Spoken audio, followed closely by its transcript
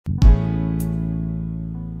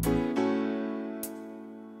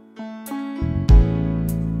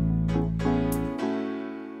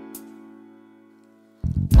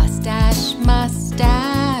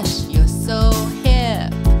mustache, you're so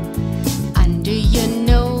hip. Under your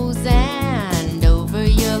nose and over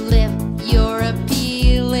your lip, you're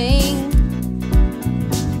appealing.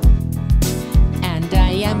 And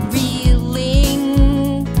I am reeling.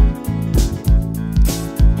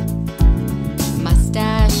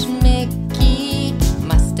 Mustache Mickey,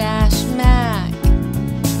 Mustache Mac,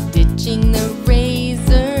 ditching the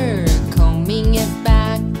razor, combing it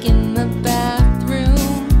back in the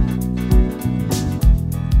bathroom,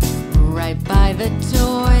 right by the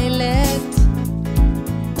toilet.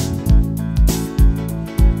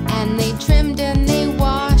 And they trimmed and they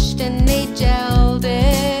washed and they gelled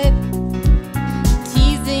it,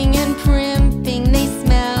 teasing and primping, they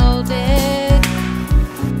smelled it.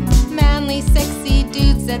 Manly, sexy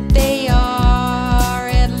dudes that they are,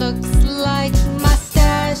 it looks like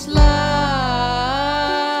mustache love.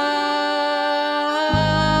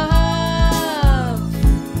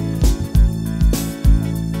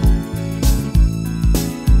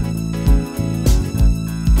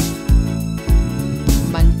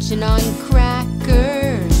 Munching on crap